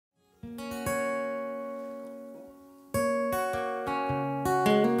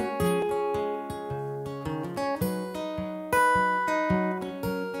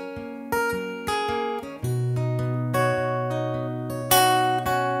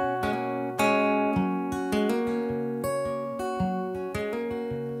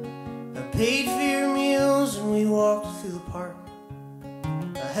paid for your meals and we walked through the park.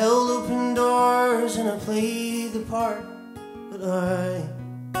 I held open doors and I played the part. But I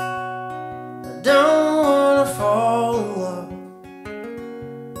don't wanna fall in love.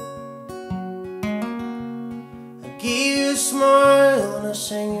 I gave you a smile and I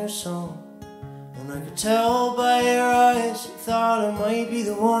sang your song, and I could tell by your eyes you thought I might be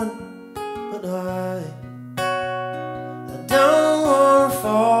the one. But I don't wanna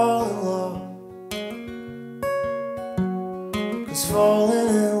fall in love, 'cause falling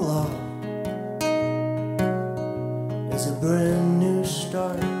in love is a brand new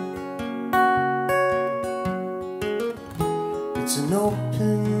start. It's an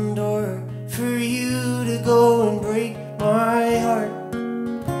open door for you to go and break my heart.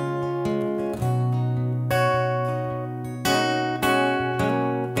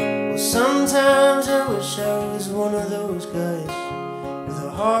 Well, sometimes I wish I was one of those guys with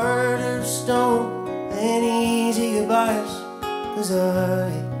a heart of stone and easy goodbyes. 'Cause I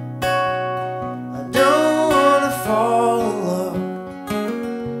don't wanna fall in love.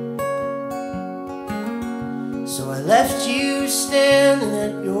 So I left you standing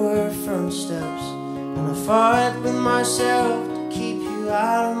at your front steps, and I fought with myself to keep you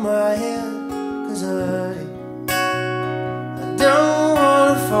out of my head. 'Cause I don't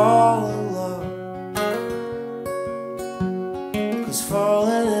wanna fall in love, 'cause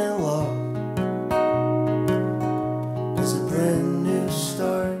falling in love is a brand new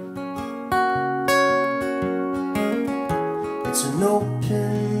start. It's an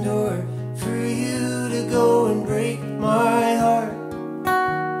open door for you to go and break my heart.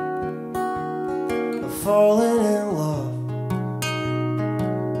 Falling in love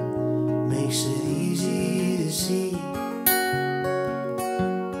makes it easy to see.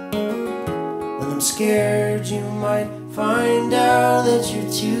 When I'm scared you might find out that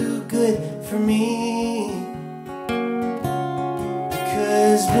you're too good for me,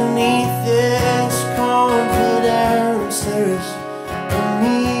 because beneath this confidence there is a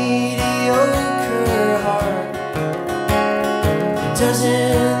mediocre heart. It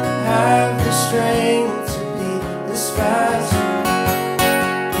doesn't have the strength to be this fast.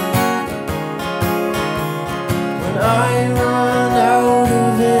 When I run out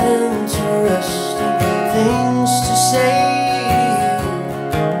of interesting things to say to you,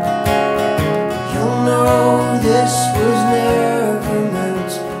 you'll know this was never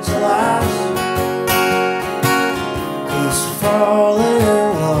meant to last. 'Cause falling in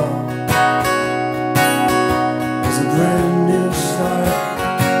love is a brand new start.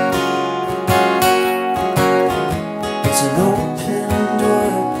 It's an open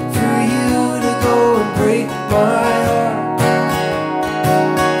door for you to go and break my heart.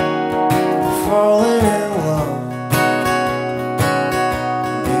 Falling in love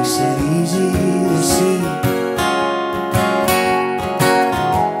makes it easy to see.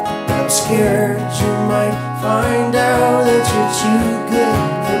 But I'm scared you might find out that you're too good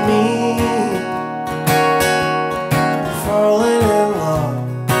for me. Falling in love,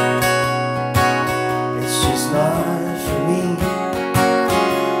 it's just not for me.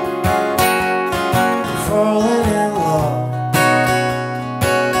 Falling in love,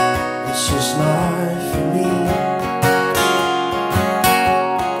 it's just not for me.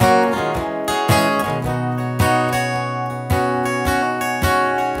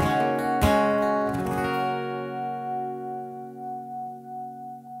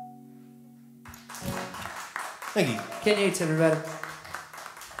 Thank you. Ken Yates, everybody.